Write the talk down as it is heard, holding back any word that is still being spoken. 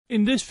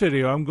In this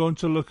video I'm going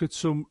to look at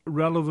some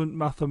relevant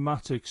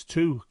mathematics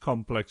to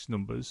complex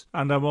numbers,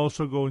 and I'm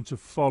also going to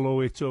follow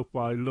it up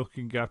by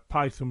looking at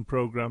Python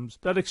programs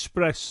that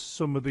express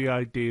some of the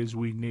ideas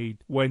we need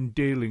when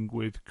dealing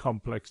with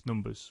complex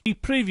numbers. In the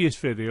previous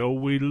video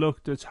we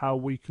looked at how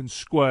we can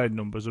square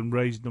numbers and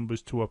raise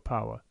numbers to a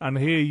power, and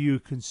here you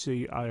can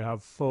see I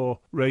have 4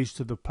 raised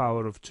to the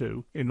power of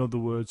 2, in other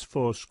words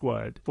 4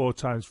 squared. 4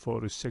 times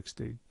 4 is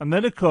 16. And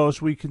then of course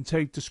we can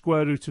take the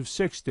square root of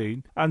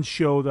 16 and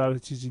show that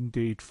it is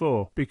indeed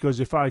 4, because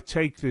if I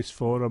take this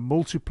 4 and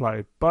multiply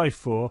it by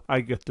 4,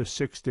 I get the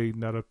 16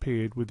 that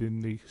appeared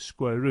within the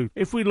square root.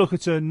 If we look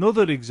at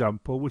another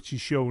example, which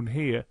is shown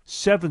here,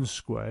 7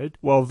 squared,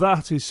 well,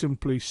 that is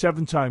simply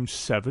 7 times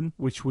 7,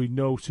 which we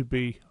know to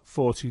be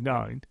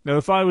 49. Now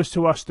if I was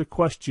to ask the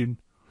question,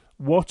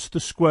 what's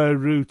the square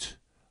root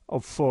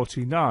of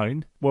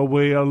 49? Well,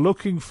 we are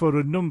looking for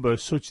a number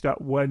such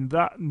that when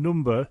that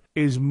number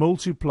is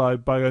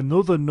multiplied by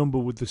another number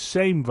with the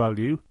same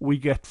value, we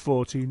get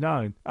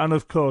 49. And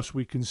of course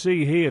we can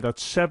see here that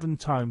 7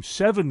 times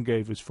 7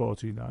 gave us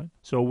 49,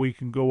 so we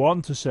can go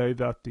on to say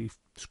that the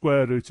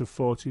square root of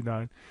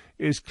 49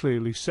 is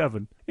clearly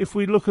 7. If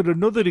we look at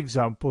another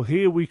example,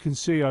 here we can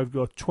see I've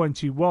got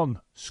 21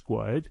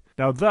 squared.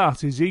 Now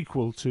that is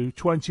equal to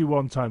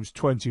 21 times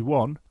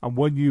 21, and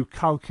when you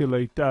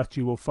calculate that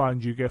you will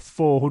find you get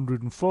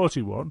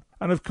 441.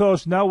 And of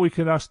course now we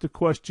can ask the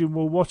question,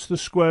 well, what's the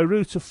square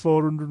root of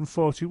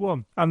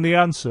 441? And the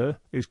answer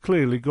is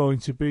clearly going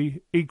to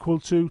be equal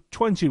to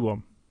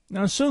 21.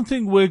 Now,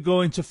 something we're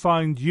going to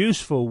find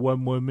useful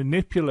when we're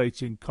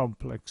manipulating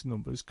complex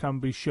numbers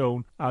can be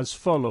shown as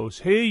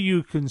follows. Here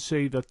you can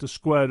see that the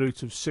square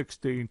root of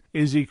 16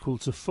 is equal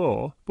to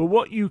 4, but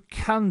what you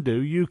can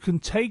do, you can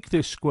take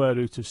this square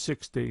root of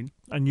 16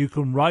 and you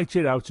can write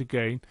it out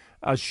again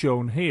as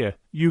shown here.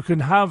 You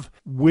can have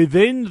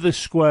within the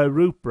square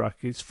root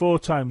brackets 4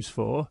 times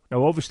 4.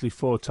 Now obviously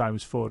 4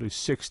 times 4 is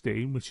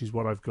 16, which is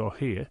what I've got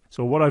here.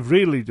 So what I've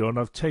really done,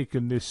 I've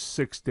taken this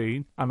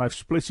 16 and I've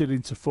split it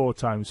into 4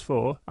 times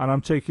 4, and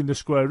I'm taking the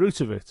square root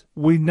of it.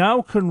 We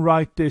now can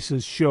write this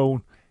as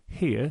shown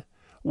here.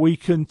 We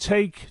can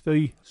take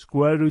the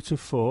square root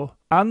of 4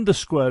 and the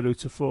square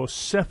root of 4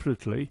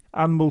 separately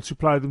and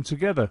multiply them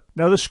together.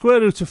 Now the square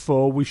root of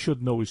 4 we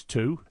should know is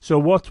 2, so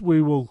what we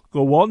will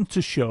go on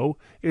to show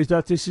is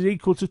that this is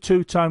equal to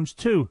 2 times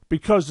 2,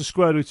 because the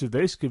square root of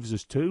this gives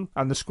us 2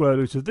 and the square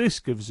root of this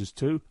gives us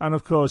 2, and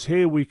of course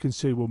here we can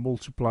see we're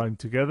multiplying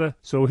together,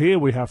 so here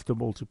we have to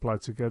multiply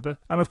together,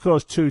 and of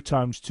course 2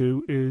 times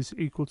 2 is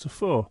equal to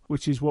 4,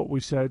 which is what we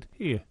said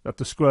here, that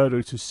the square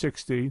root of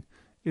 16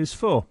 is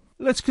 4.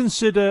 Let's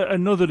consider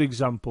another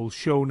example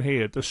shown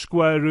here, the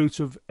square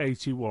root of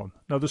 81.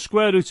 Now the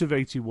square root of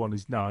 81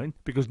 is 9,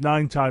 because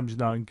 9 times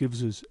 9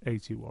 gives us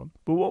 81.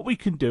 But what we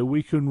can do,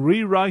 we can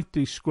rewrite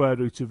the square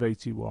root of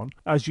 81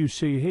 as you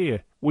see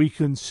here. We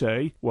can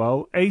say,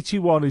 well,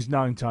 81 is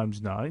 9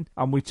 times 9,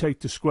 and we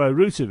take the square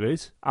root of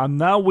it, and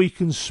now we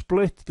can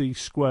split the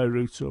square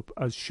root up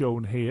as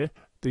shown here.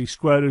 The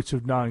square root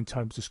of 9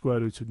 times the square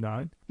root of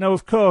 9. Now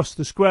of course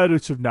the square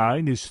root of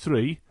 9 is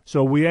 3,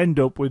 so we end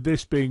up with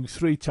this being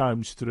 3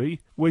 times 3,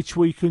 which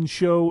we can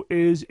show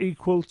is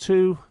equal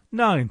to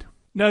 9.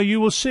 Now you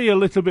will see a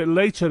little bit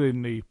later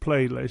in the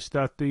playlist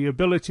that the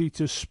ability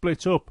to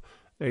split up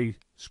a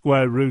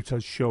square root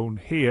as shown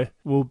here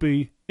will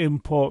be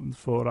important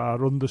for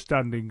our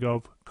understanding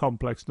of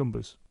complex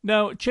numbers.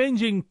 Now,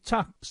 changing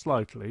tack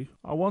slightly,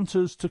 I want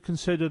us to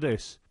consider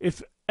this.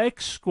 If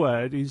x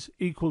squared is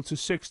equal to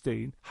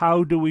 16,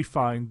 how do we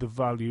find the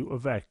value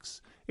of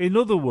x? In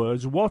other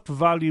words, what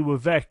value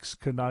of x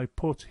can I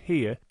put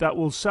here that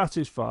will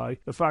satisfy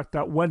the fact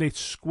that when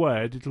it's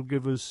squared it'll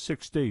give us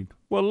 16?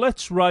 Well,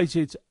 let's write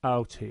it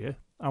out here.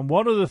 And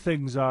one of the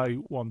things I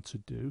want to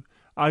do,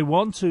 I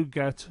want to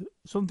get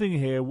something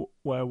here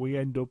where we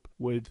end up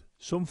with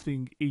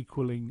something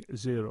equaling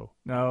 0.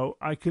 Now,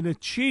 I can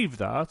achieve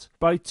that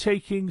by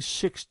taking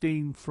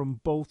 16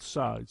 from both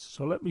sides.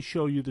 So let me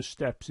show you the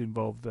steps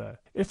involved there.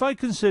 If I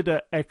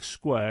consider x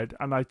squared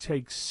and I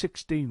take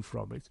 16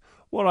 from it,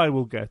 what I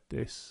will get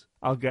this.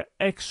 I'll get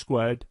x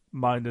squared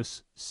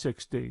minus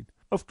 16.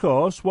 Of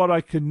course, what I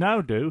can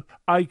now do,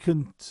 I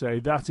can say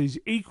that is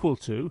equal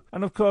to,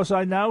 and of course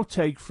I now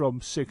take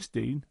from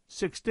 16,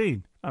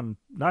 16. And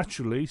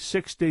naturally,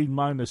 16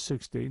 minus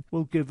 16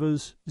 will give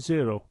us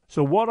 0.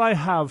 So what I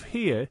have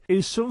here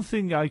is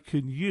something I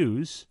can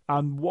use,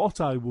 and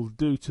what I will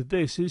do to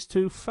this is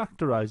to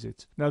factorize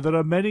it. Now, there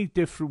are many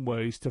different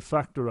ways to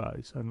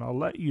factorize, and I'll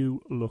let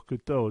you look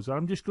at those.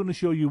 I'm just going to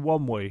show you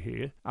one way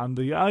here, and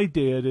the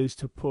idea is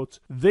to put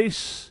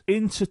this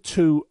into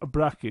 2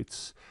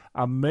 brackets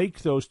and make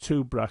those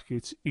 2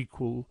 brackets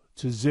equal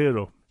to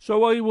 0.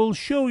 So I will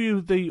show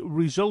you the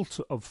result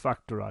of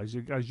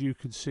factorising, as you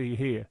can see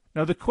here.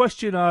 Now the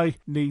question I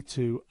need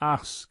to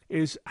ask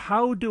is,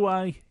 how do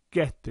I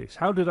get this?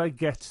 How did I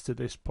get to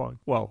this point?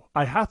 Well,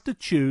 I had to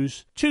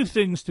choose 2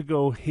 things to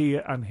go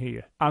here and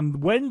here.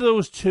 And when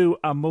those 2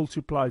 are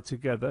multiplied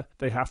together,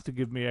 they have to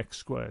give me x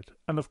squared.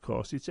 And of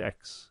course it's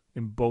x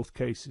in both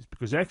cases,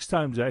 because x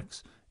times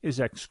x is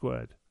x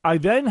squared. I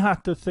then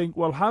had to think,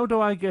 well, how do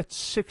I get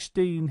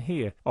 16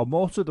 here? Or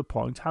more to the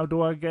point, how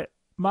do I get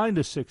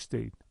minus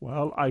 16?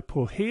 Well, I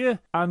put here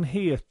and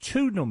here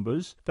two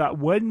numbers that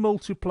when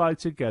multiplied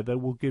together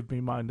will give me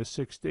minus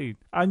 16.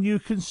 And you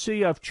can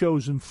see I've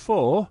chosen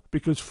 4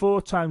 because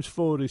 4 times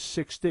 4 is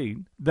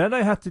 16. Then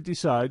I had to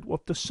decide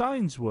what the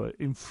signs were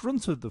in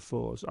front of the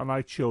 4s, and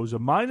I chose a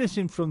minus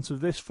in front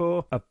of this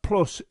 4, a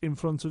plus in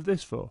front of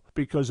this 4,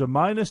 because a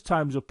minus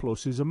times a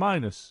plus is a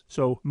minus.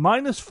 So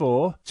minus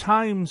 4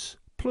 times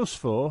plus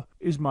 4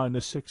 is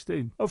minus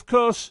 16. Of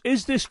course,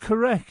 is this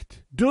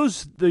correct?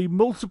 Does the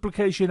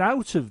multiplication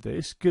out of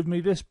this give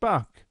me this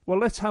back? Well,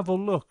 let's have a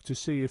look to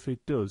see if it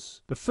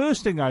does. The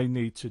first thing I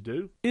need to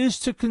do is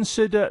to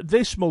consider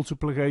this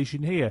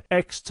multiplication here,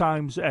 x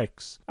times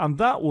x, and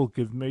that will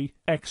give me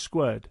x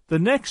squared. The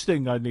next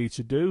thing I need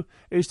to do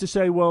is to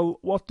say, well,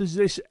 what does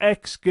this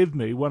x give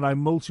me when I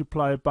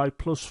multiply it by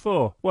plus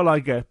 4? Well, I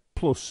get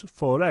plus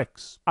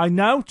 4x. I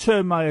now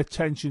turn my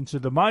attention to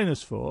the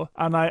minus 4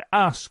 and I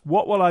ask,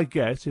 what will I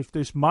get if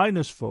this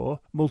minus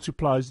 4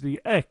 multiplies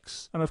the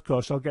x? And of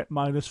course I'll get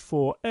minus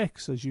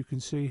 4x, as you can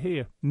see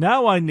here.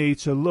 Now I need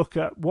to look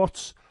at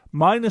what's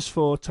minus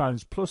 4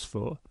 times plus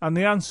 4, and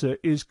the answer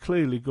is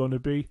clearly going to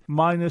be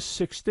minus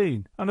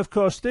 16. And of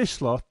course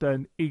this lot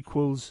then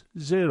equals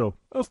 0.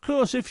 Of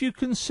course, if you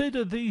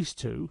consider these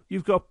two,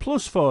 you've got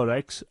plus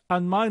 4x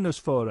and minus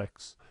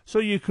 4x. So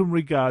you can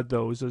regard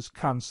those as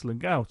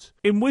cancelling out,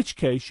 in which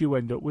case you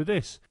end up with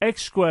this.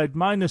 X squared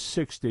minus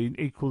 16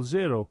 equals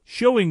 0,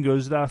 showing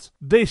us that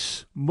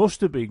this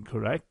must have been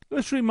correct.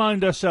 Let's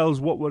remind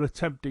ourselves what we're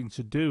attempting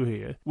to do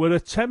here. We're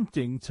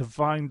attempting to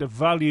find a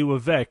value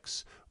of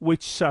x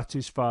which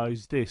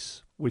satisfies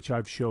this, which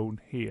I've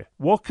shown here.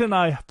 What can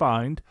I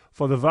find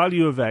for the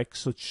value of x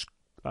such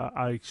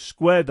I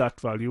square that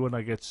value and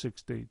I get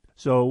 16?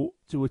 So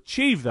to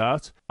achieve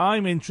that,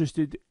 I'm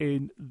interested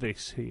in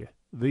this here.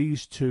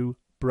 These two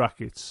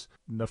brackets,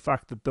 and the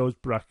fact that those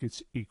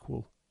brackets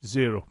equal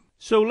 0.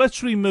 So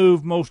let's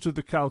remove most of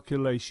the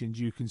calculations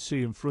you can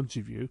see in front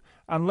of you,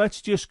 and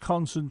let's just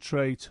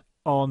concentrate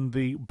on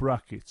the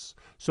brackets.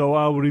 So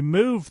I'll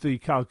remove the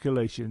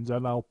calculations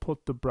and I'll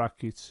put the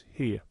brackets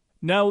here.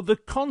 Now the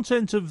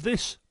content of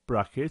this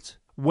bracket,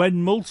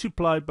 when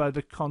multiplied by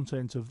the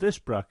content of this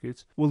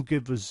bracket, will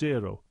give us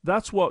 0.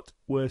 That's what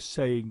we're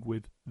saying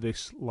with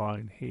this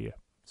line here.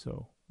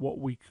 So what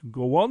we can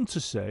go on to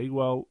say,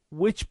 well,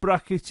 which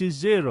bracket is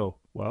 0?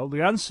 Well,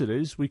 the answer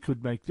is we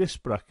could make this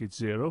bracket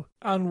 0,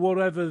 and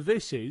whatever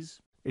this is,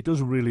 it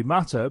doesn't really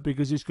matter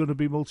because it's going to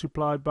be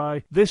multiplied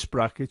by this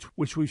bracket,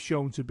 which we've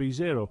shown to be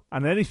 0,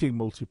 and anything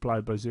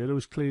multiplied by 0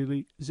 is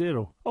clearly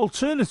 0.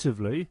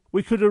 Alternatively,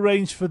 we could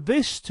arrange for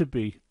this to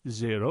be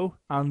 0,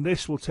 and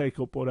this will take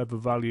up whatever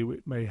value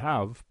it may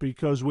have,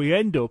 because we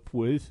end up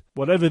with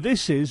whatever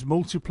this is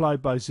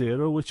multiplied by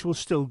 0, which will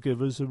still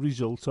give us a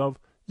result of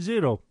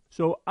 0.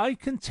 So I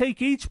can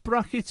take each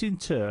bracket in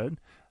turn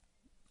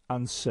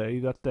and say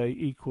that they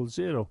equal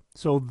 0.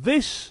 So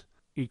this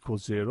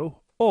equals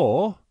 0,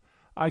 or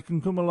I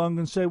can come along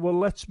and say, well,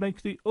 let's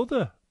make the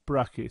other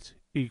bracket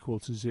equal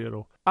to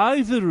 0.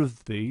 Either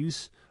of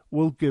these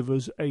will give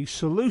us a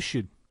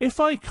solution.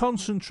 If I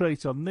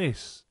concentrate on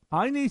this,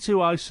 I need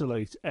to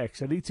isolate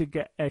x. I need to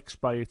get x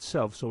by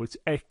itself, so it's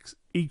x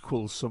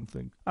equals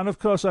something. And of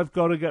course, I've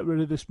got to get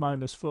rid of this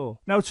minus 4.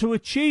 Now, to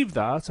achieve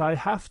that, I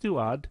have to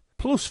add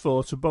plus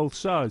 4 to both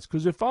sides,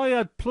 because if I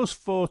add plus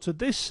 4 to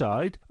this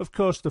side, of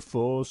course the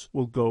 4s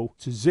will go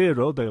to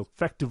 0, they'll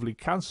effectively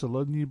cancel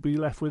and you'll be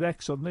left with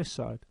x on this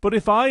side. But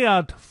if I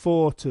add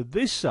 4 to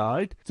this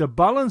side, to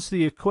balance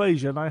the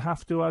equation I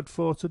have to add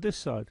 4 to this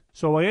side.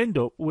 So I end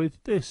up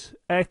with this,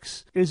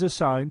 x is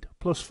assigned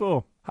plus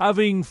 4.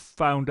 Having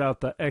found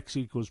out that x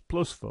equals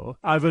plus 4,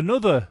 I have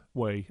another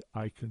way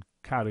I can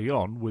carry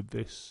on with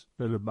this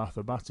bit of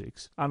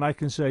mathematics, and I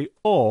can say,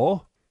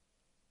 or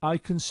I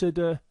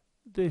consider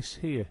this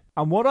here.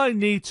 And what I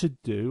need to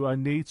do, I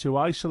need to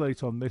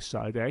isolate on this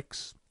side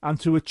x, and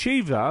to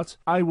achieve that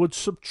I would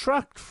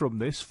subtract from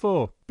this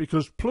 4,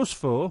 because plus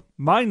 4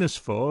 minus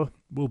 4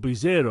 will be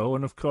 0,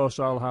 and of course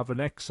I'll have an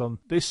x on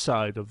this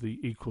side of the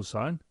equal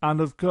sign, and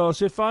of course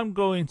if I'm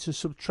going to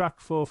subtract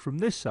 4 from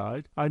this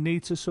side, I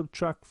need to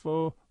subtract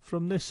 4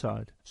 from this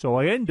side. So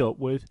I end up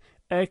with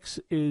x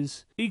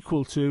is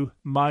equal to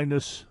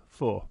minus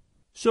 4.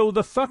 So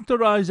the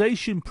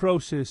factorization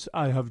process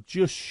I have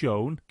just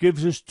shown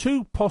gives us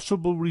two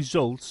possible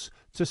results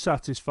to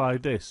satisfy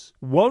this.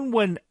 One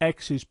when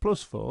x is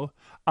plus 4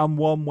 and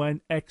one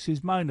when x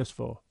is minus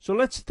 4. So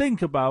let's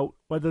think about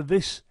whether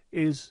this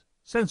is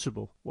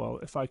sensible. Well,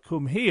 if I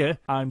come here,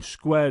 I'm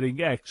squaring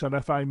x, and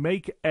if I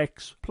make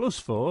x plus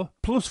 4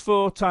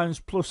 times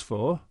plus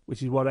 4,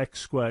 which is what x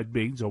squared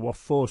means, or what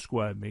 4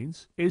 squared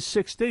means, is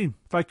 16.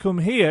 If I come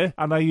here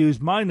and I use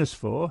minus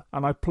 4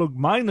 and I plug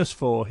minus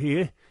 4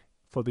 here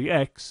for the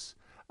x,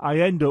 I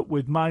end up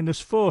with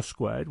minus 4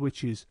 squared,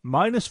 which is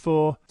minus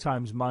 4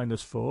 times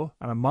minus 4,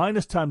 and a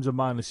minus times a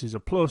minus is a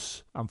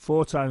plus, and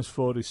 4 times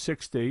 4 is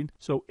 16,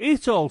 so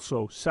it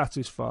also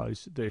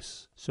satisfies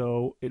this.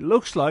 So it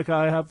looks like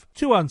I have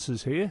two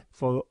answers here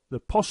for the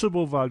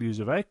possible values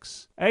of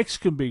x. X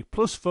can be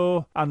plus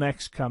 4 and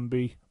x can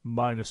be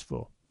minus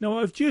 4. Now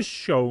I've just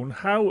shown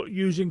how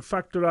using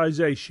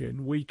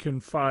factorisation we can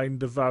find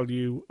the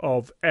value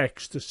of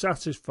x to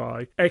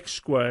satisfy x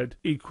squared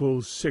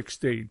equals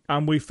 16,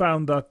 and we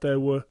found that there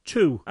were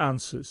two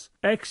answers,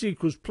 x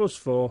equals plus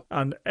 4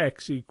 and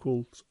x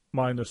equals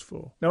minus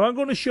 4. Now I'm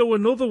going to show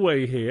another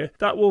way here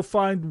that will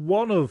find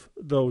one of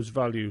those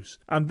values,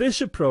 and this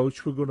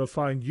approach we're going to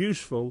find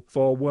useful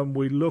for when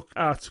we look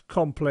at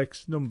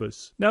complex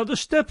numbers. Now the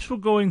steps we're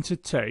going to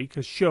take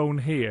are shown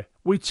here.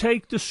 We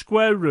take the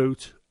square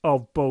root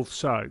of both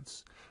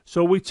sides.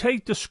 So we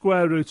take the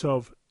square root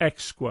of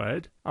x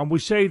squared and we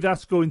say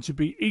that's going to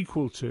be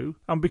equal to,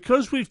 and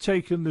because we've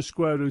taken the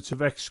square root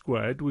of x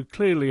squared, we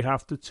clearly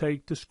have to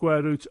take the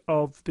square root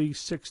of the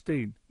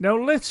 16. Now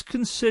let's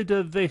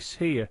consider this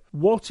here.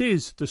 What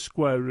is the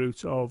square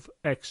root of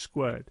x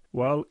squared?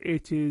 Well,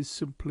 it is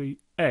simply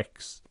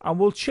x, and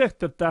we'll check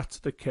that that's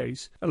the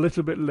case a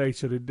little bit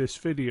later in this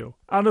video.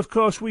 And of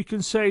course we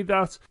can say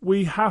that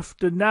we have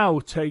to now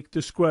take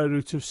the square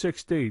root of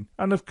 16,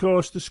 and of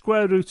course the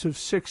square root of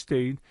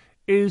 16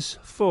 is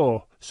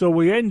 4, so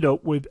we end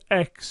up with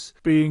x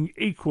being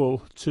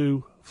equal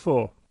to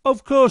 4.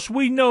 Of course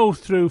we know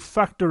through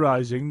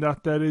factorising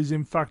that there is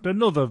in fact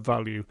another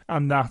value,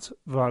 and that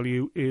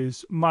value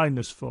is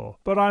minus 4,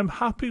 but I'm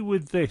happy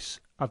with this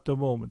at the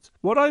moment.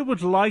 What I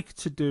would like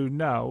to do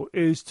now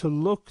is to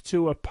look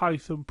to a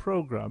Python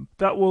program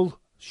that will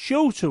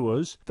show to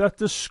us that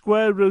the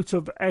square root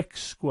of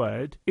x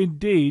squared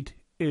indeed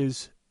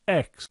is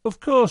x. Of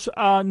course,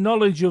 our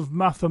knowledge of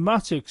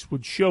mathematics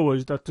would show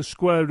us that the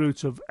square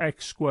root of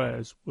x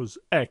squares was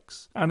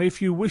x, and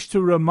if you wish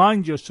to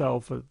remind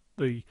yourself of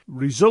the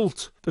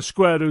result, the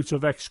square root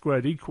of x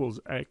squared equals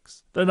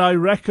x, then I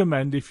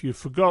recommend, if you've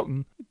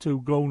forgotten,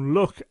 to go and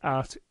look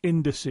at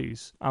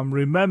indices and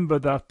remember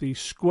that the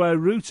square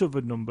root of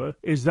a number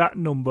is that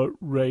number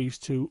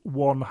raised to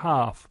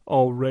 1/2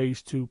 or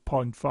raised to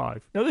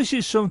 0.5. Now this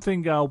is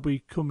something I'll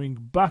be coming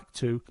back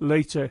to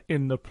later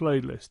in the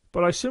playlist,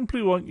 but I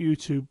simply want you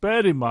to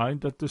bear in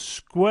mind that the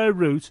square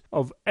root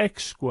of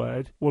x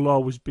squared will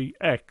always be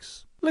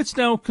x. Let's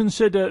now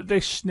consider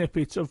this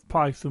snippet of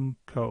Python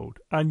code,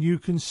 and you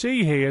can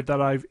see here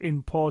that I've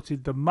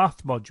imported the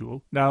math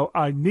module. Now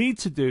I need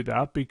to do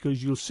that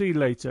because you'll see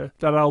later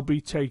that I'll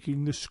be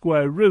taking the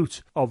square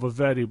root of a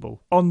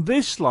variable. On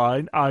this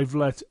line I've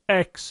let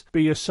x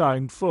be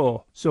assigned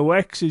 4, so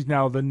x is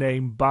now the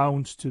name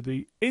bound to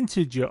the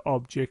integer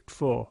object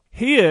 4.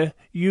 Here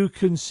you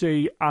can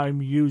see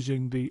I'm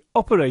using the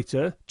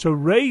operator to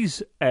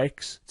raise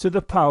x to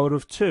the power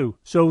of 2.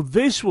 So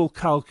this will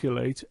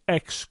calculate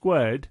x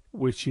squared,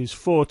 which is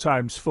 4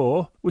 times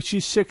 4, which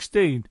is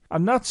 16.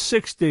 And that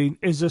 16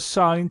 is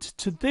assigned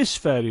to this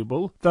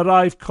variable that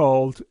I've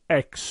called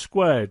x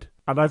squared.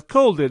 And I've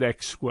called it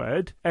x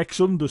squared, x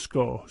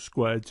underscore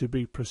squared to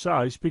be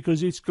precise,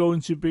 because it's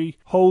going to be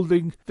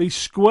holding the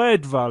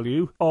squared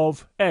value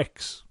of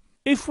x.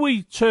 If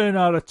we turn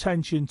our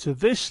attention to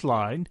this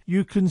line,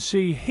 you can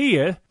see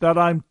here that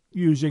I'm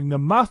using the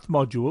math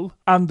module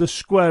and the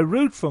square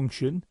root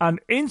function, and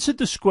into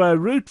the square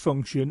root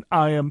function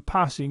I am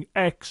passing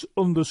x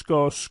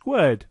underscore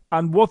squared.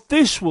 And what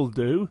this will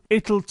do,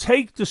 it'll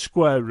take the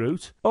square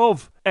root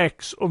of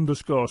x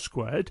underscore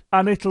squared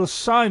and it'll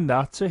assign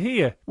that to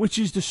here, which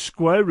is the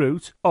square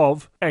root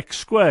of x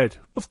squared.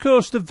 Of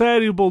course, the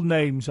variable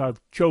names I've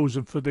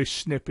chosen for this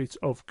snippet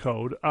of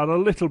code are a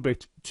little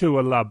bit too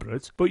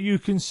elaborate, but you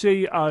can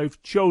see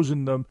I've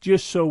chosen them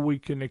just so we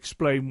can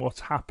explain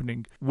what's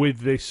happening with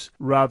this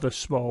rather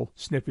small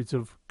snippet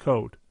of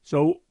code.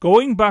 So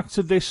going back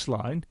to this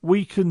line,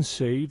 we can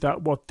see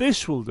that what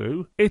this will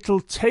do,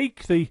 it'll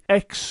take the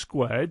x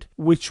squared,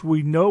 which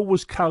we know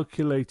was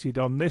calculated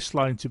on this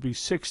line to be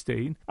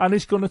 16, and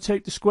it's going to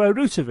take the square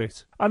root of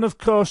it. And of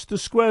course the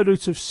square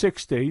root of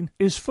 16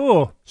 is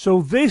 4.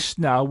 So this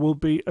now will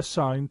be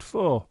assigned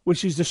 4,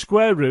 which is the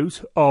square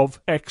root of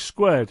x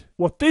squared.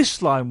 What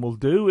this line will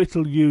do,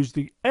 it'll use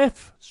the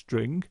f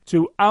string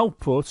to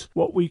output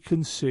what we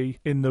can see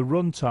in the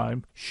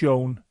runtime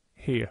shown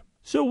here.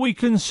 So we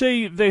can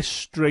see this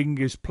string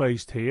is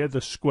placed here,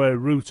 the square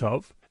root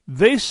of.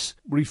 This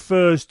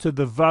refers to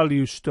the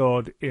value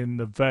stored in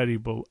the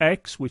variable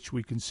x, which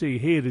we can see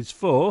here is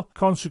 4.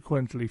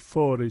 Consequently,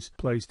 4 is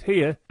placed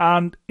here.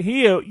 And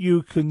here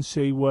you can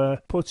see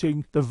we're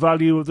putting the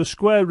value of the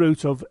square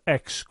root of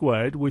x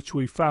squared, which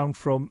we found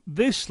from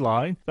this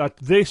line, that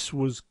this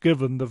was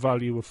given the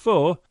value of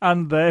 4,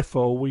 and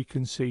therefore we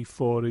can see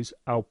 4 is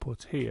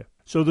output here.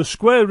 So the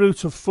square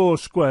root of 4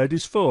 squared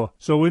is 4.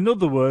 So in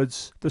other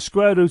words, the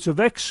square root of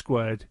x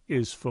squared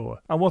is 4.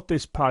 And what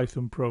this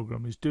Python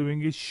program is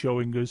doing is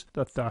showing us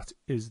that that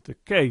is the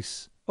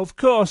case. Of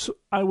course,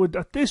 I would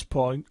at this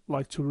point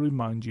like to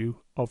remind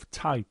you of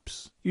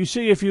types. You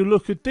see, if you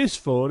look at this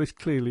 4, it's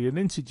clearly an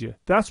integer.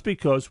 That's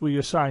because we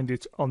assigned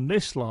it on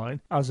this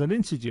line as an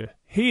integer.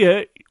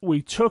 Here,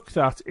 we took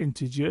that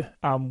integer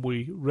and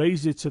we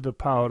raised it to the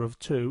power of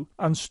 2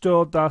 and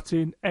stored that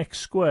in x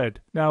squared.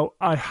 Now,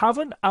 I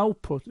haven't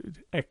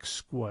outputted x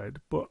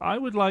squared, but I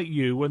would like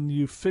you, when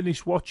you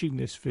finish watching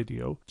this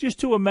video, just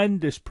to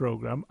amend this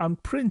program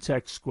and print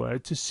x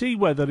squared to see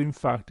whether in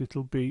fact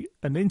it'll be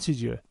an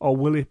integer or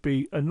will it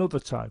be another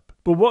type.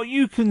 But what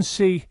you can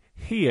see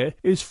here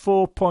is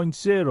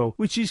 4.0,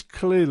 which is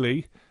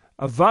clearly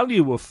a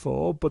value of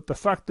 4, but the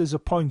fact there's a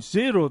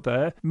 0.0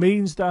 there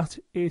means that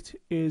it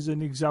is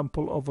an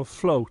example of a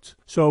float.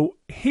 So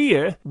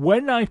here,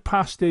 when I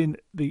passed in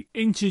the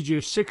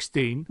integer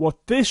 16,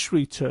 what this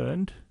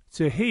returned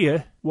to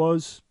here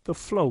was the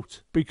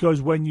float,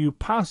 because when you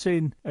pass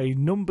in a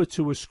number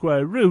to a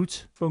square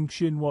root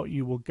function, what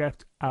you will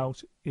get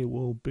out, it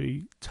will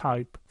be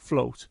type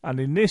float, and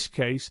in this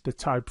case the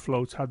type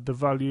float had the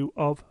value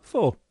of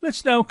 4.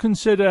 Let's now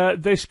consider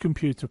this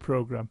computer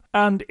program,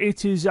 and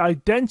it is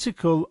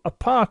identical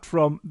apart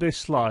from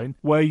this line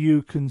where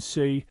you can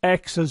see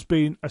x has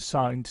been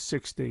assigned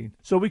 16.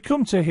 So we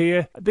come to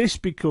here, this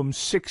becomes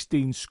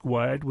 16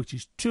 squared, which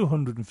is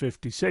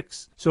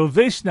 256. So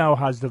this now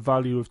has the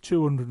value of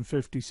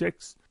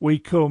 256. We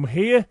come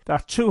here,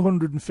 that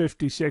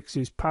 256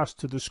 is passed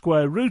to the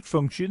square root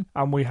function,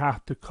 and we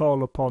have to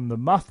call upon the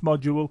math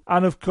module,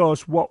 and of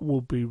course what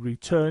will be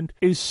returned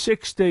is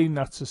 16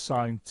 that's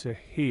assigned to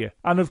here.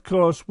 And of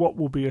course what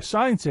will be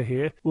assigned to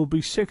here will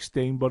be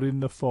 16 but in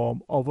the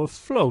form of a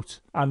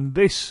float, and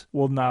this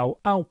will now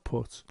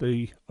output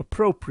the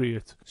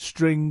appropriate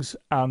strings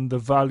and the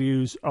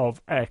values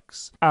of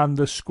x and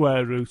the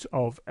square root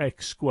of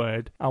x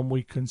squared, and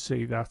we can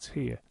see that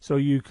here. So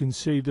you can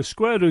see the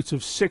square root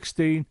of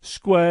 16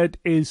 squared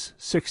is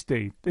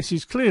 16. This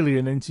is clearly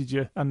an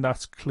integer, and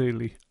that's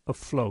clearly a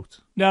float.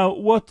 Now,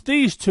 what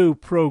these two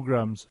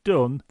programs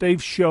done,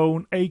 they've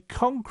shown a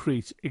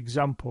concrete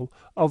example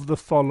of the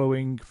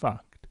following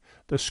fact.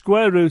 The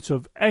square root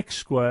of x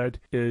squared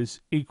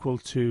is equal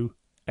to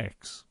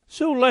x.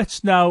 So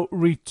let's now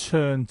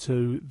return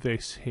to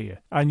this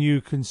here, and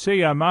you can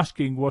see I'm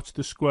asking what's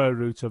the square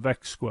root of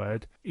x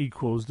squared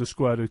equals the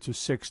square root of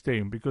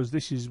 16, because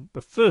this is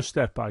the first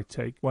step I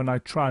take when I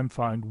try and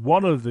find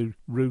one of the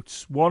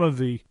roots, one of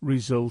the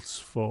results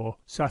for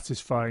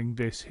satisfying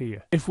this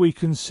here. If we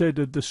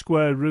considered the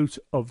square root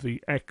of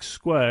the x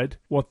squared,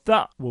 what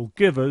that will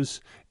give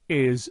us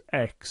is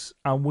x,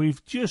 and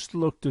we've just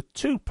looked at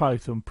two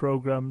Python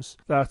programs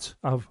that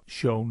have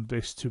shown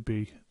this to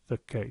be the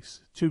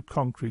case. Two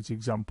concrete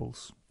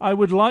examples. I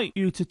would like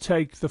you to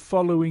take the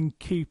following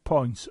key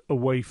points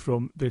away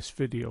from this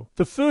video.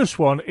 The first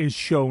one is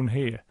shown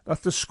here,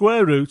 that the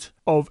square root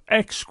of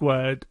x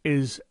squared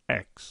is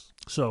x.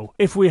 So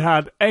if we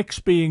had x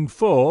being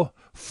 4,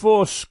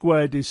 4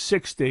 squared is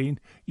 16,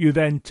 you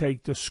then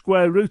take the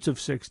square root of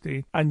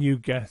 16 and you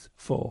get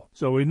 4.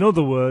 So in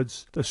other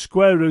words, the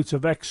square root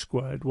of x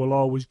squared will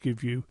always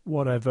give you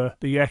whatever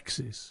the x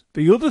is.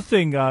 The other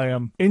thing I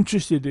am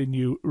interested in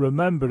you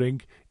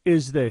remembering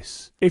is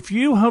this. If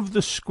you have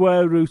the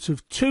square root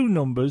of two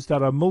numbers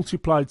that are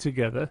multiplied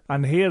together,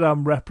 and here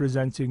I'm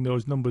representing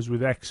those numbers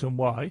with x and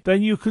y,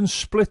 then you can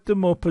split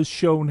them up as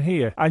shown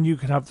here, and you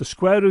can have the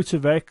square root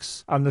of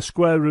x and the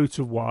square root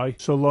of y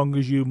so long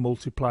as you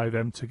multiply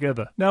them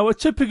together. Now, a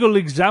typical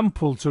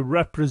example to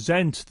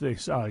represent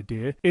this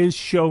idea is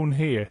shown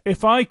here.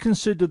 If I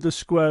consider the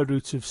square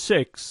root of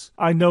 6,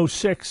 I know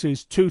 6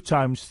 is 2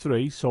 times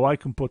 3, so I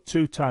can put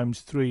 2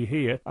 times 3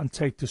 here and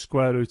take the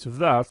square root of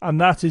that,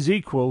 and that is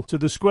equal to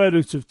the square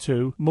root of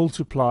 2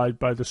 multiplied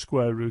by the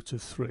square root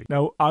of 3.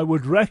 Now, I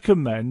would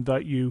recommend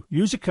that you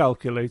use a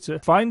calculator,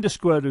 find the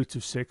square root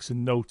of 6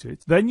 and note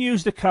it, then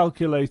use the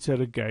calculator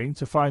again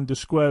to find the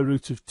square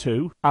root of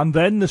 2 and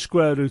then the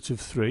square root of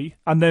 3,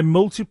 and then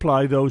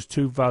multiply those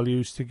two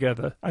values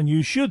together, and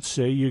you should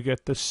see you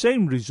get the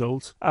same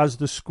result as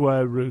the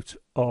square root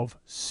of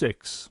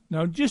 6.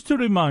 Now, just to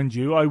remind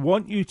you, I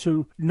want you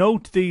to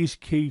note these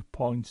key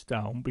points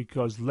down,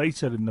 because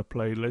later in the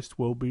playlist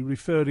we'll be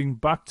referring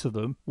back to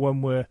them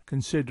when we're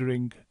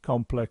considering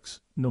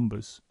complex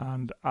numbers.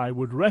 And I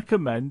would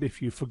recommend,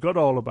 if you forgot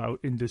all about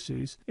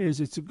indices,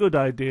 it's a good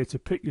idea to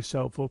pick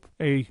yourself up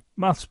a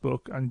maths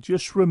book and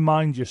just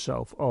remind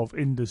yourself of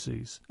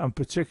indices, and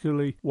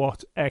particularly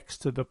what x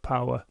to the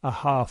power a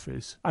half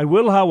is. I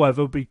will,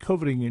 however, be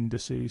covering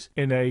indices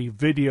in a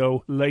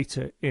video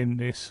later in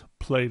this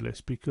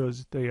playlist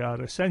because they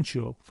are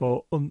essential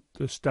for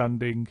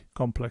understanding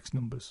complex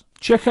numbers.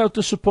 Check out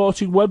the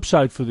supporting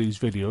website for these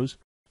videos.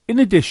 In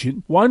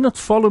addition, why not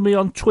follow me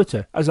on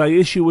Twitter, as I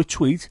issue a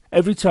tweet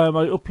every time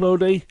I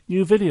upload a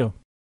new video.